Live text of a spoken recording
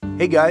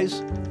Hey guys,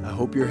 I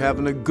hope you're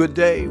having a good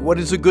day. What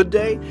is a good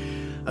day?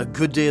 A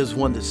good day is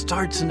one that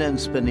starts and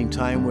ends spending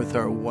time with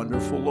our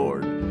wonderful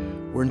Lord.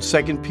 We're in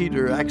 2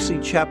 Peter,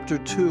 actually chapter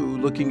 2,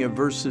 looking at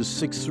verses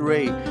 6 through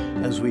 8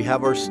 as we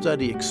have our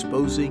study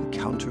exposing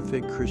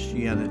counterfeit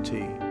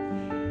Christianity.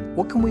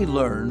 What can we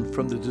learn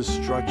from the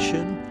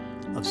destruction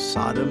of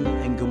Sodom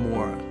and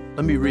Gomorrah?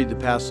 Let me read the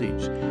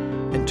passage.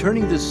 And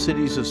turning the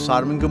cities of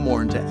Sodom and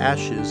Gomorrah into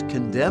ashes,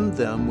 condemned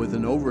them with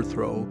an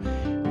overthrow,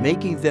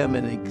 making them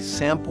an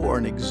example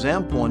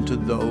unto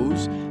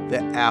those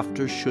that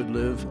after should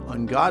live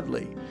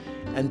ungodly,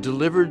 and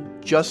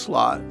delivered just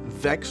Lot,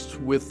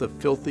 vexed with the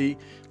filthy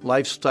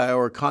lifestyle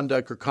or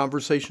conduct or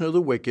conversation of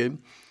the wicked,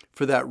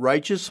 for that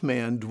righteous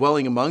man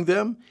dwelling among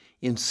them,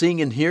 in seeing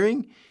and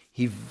hearing,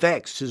 he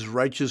vexed his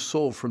righteous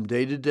soul from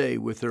day to day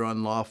with their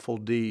unlawful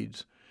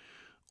deeds.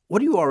 What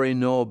do you already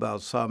know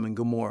about Sodom and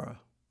Gomorrah?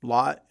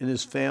 Lot and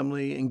his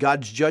family, and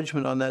God's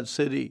judgment on that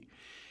city.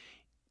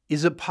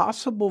 Is it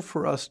possible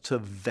for us to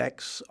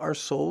vex our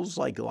souls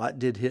like Lot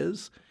did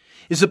his?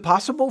 Is it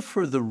possible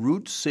for the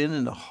root sin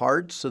in the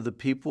hearts of the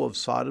people of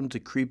Sodom to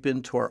creep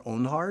into our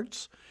own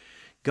hearts?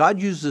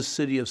 God used the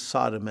city of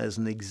Sodom as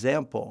an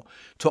example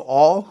to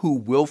all who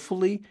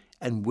willfully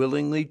and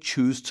willingly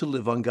choose to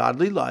live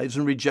ungodly lives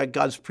and reject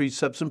God's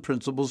precepts and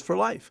principles for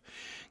life.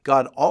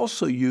 God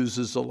also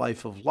uses the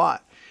life of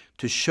Lot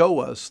to show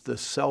us the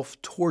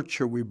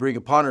self-torture we bring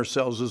upon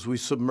ourselves as we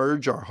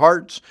submerge our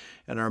hearts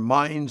and our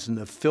minds in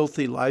the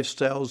filthy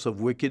lifestyles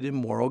of wicked,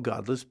 immoral,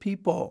 godless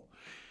people.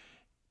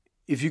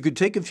 If you could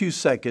take a few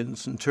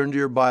seconds and turn to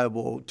your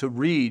Bible to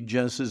read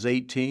Genesis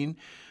 18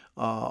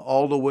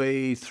 all the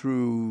way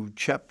through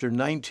chapter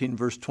 19,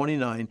 verse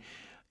 29,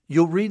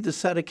 you'll read the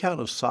sad account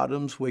of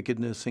Sodom's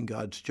wickedness and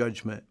God's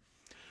judgment.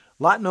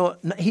 Lot,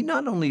 he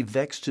not only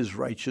vexed his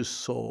righteous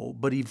soul,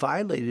 but he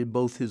violated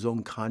both his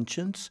own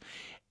conscience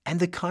and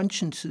the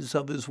consciences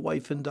of his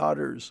wife and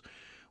daughters.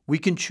 We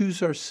can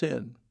choose our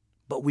sin,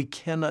 but we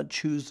cannot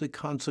choose the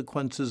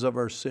consequences of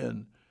our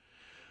sin.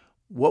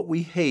 What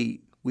we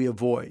hate, we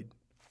avoid.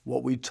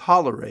 What we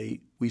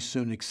tolerate, we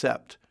soon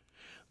accept.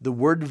 The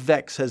word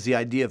vex has the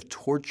idea of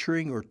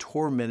torturing or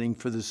tormenting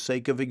for the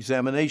sake of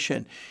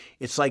examination.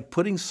 It's like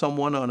putting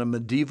someone on a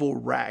medieval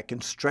rack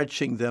and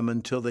stretching them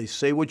until they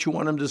say what you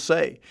want them to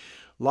say.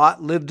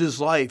 Lot lived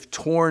his life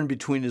torn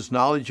between his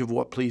knowledge of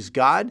what pleased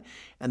God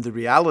and the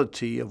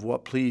reality of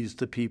what pleased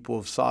the people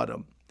of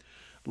Sodom.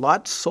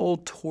 Lot's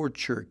soul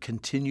torture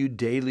continued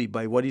daily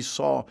by what he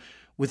saw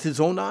with his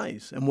own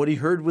eyes and what he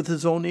heard with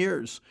his own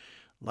ears.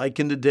 Like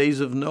in the days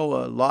of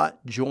Noah,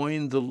 Lot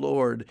joined the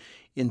Lord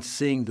in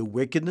seeing the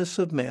wickedness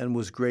of man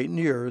was great in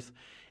the earth,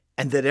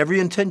 and that every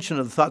intention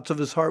of the thoughts of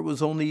his heart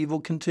was only evil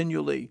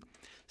continually.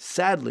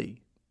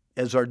 Sadly,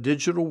 as our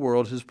digital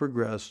world has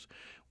progressed,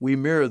 we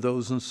mirror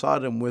those in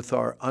Sodom with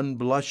our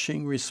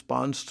unblushing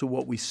response to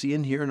what we see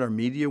and hear in our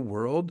media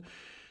world.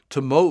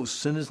 To most,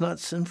 sin is not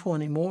sinful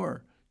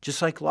anymore.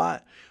 Just like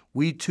Lot,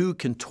 we too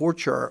can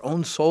torture our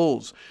own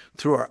souls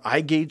through our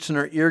eye gates and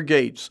our ear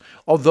gates.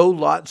 Although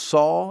Lot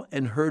saw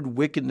and heard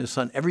wickedness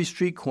on every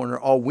street corner,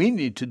 all we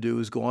need to do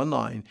is go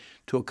online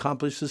to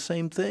accomplish the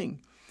same thing.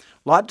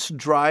 Lot's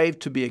drive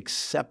to be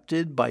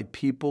accepted by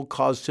people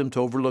caused him to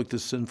overlook the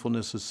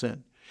sinfulness of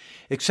sin.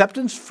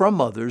 Acceptance from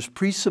others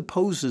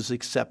presupposes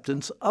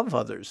acceptance of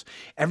others.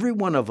 Every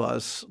one of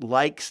us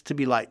likes to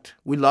be liked.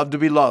 We love to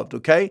be loved,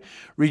 okay?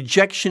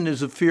 Rejection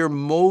is a fear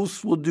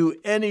most will do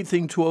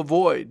anything to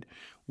avoid.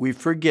 We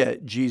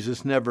forget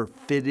Jesus never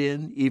fit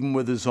in, even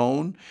with his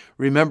own.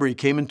 Remember, he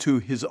came into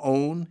his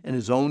own, and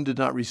his own did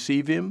not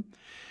receive him.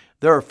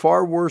 There are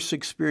far worse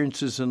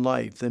experiences in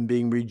life than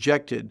being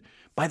rejected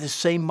by the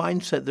same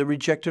mindset that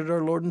rejected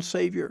our Lord and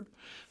Savior.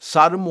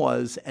 Sodom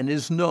was and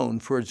is known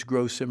for its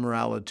gross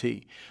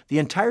immorality. The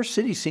entire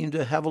city seemed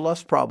to have a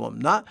lust problem,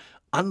 not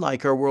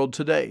unlike our world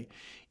today.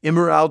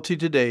 Immorality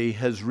today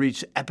has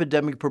reached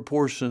epidemic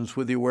proportions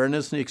with the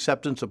awareness and the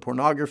acceptance of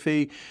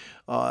pornography,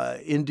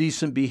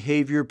 indecent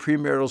behavior,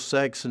 premarital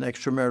sex, and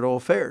extramarital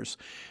affairs.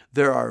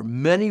 There are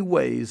many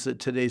ways that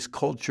today's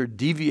culture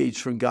deviates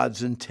from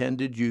God's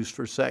intended use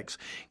for sex.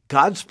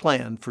 God's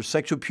plan for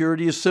sexual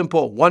purity is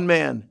simple: one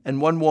man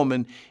and one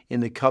woman in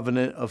the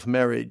covenant of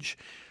marriage.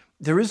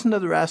 There is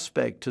another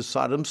aspect to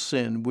Sodom's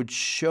sin which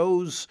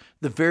shows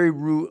the very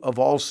root of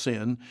all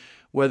sin,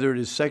 whether it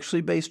is sexually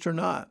based or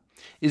not.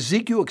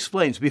 Ezekiel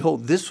explains,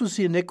 "Behold, this was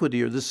the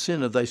iniquity or the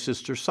sin of thy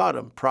sister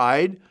Sodom.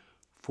 Pride,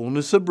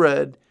 fullness of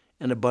bread,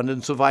 and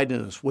abundance of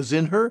idleness was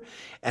in her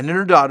and in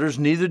her daughters,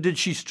 neither did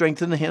she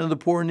strengthen the hand of the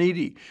poor and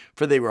needy.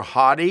 For they were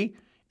haughty,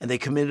 and they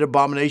committed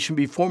abomination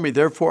before me.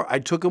 Therefore I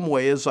took them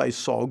away as I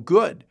saw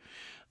good."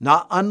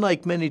 Not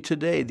unlike many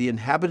today, the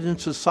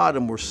inhabitants of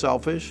Sodom were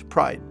selfish,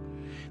 pride.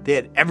 They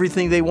had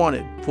everything they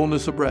wanted,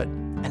 fullness of bread,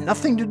 and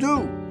nothing to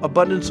do,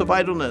 abundance of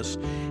idleness.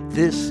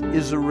 This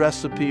is a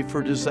recipe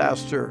for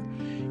disaster.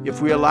 If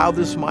we allow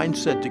this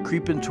mindset to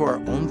creep into our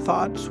own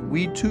thoughts,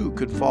 we too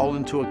could fall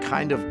into a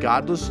kind of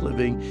godless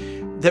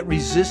living that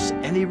resists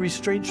any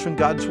restraints from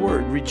God's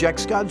word,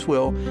 rejects God's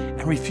will,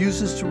 and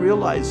refuses to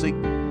realize that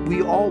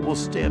we all will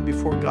stand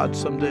before God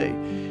someday.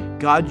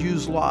 God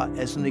used Lot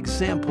as an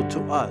example to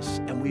us,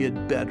 and we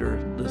had better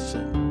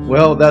listen.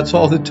 Well, that's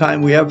all the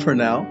time we have for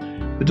now.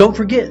 But don't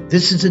forget,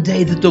 this is a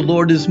day that the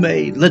Lord has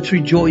made. Let's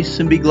rejoice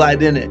and be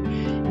glad in it.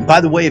 And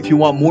by the way, if you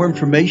want more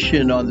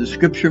information on the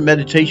scripture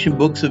meditation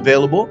books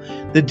available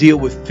that deal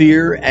with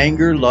fear,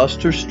 anger,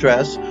 lust, or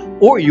stress,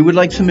 or you would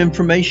like some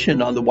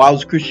information on the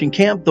Wilds Christian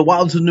Camp, the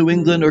Wilds of New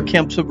England, or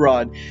Camps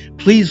Abroad,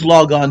 please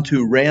log on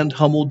to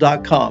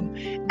randhummel.com.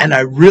 And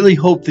I really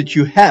hope that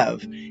you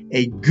have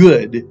a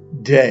good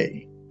day.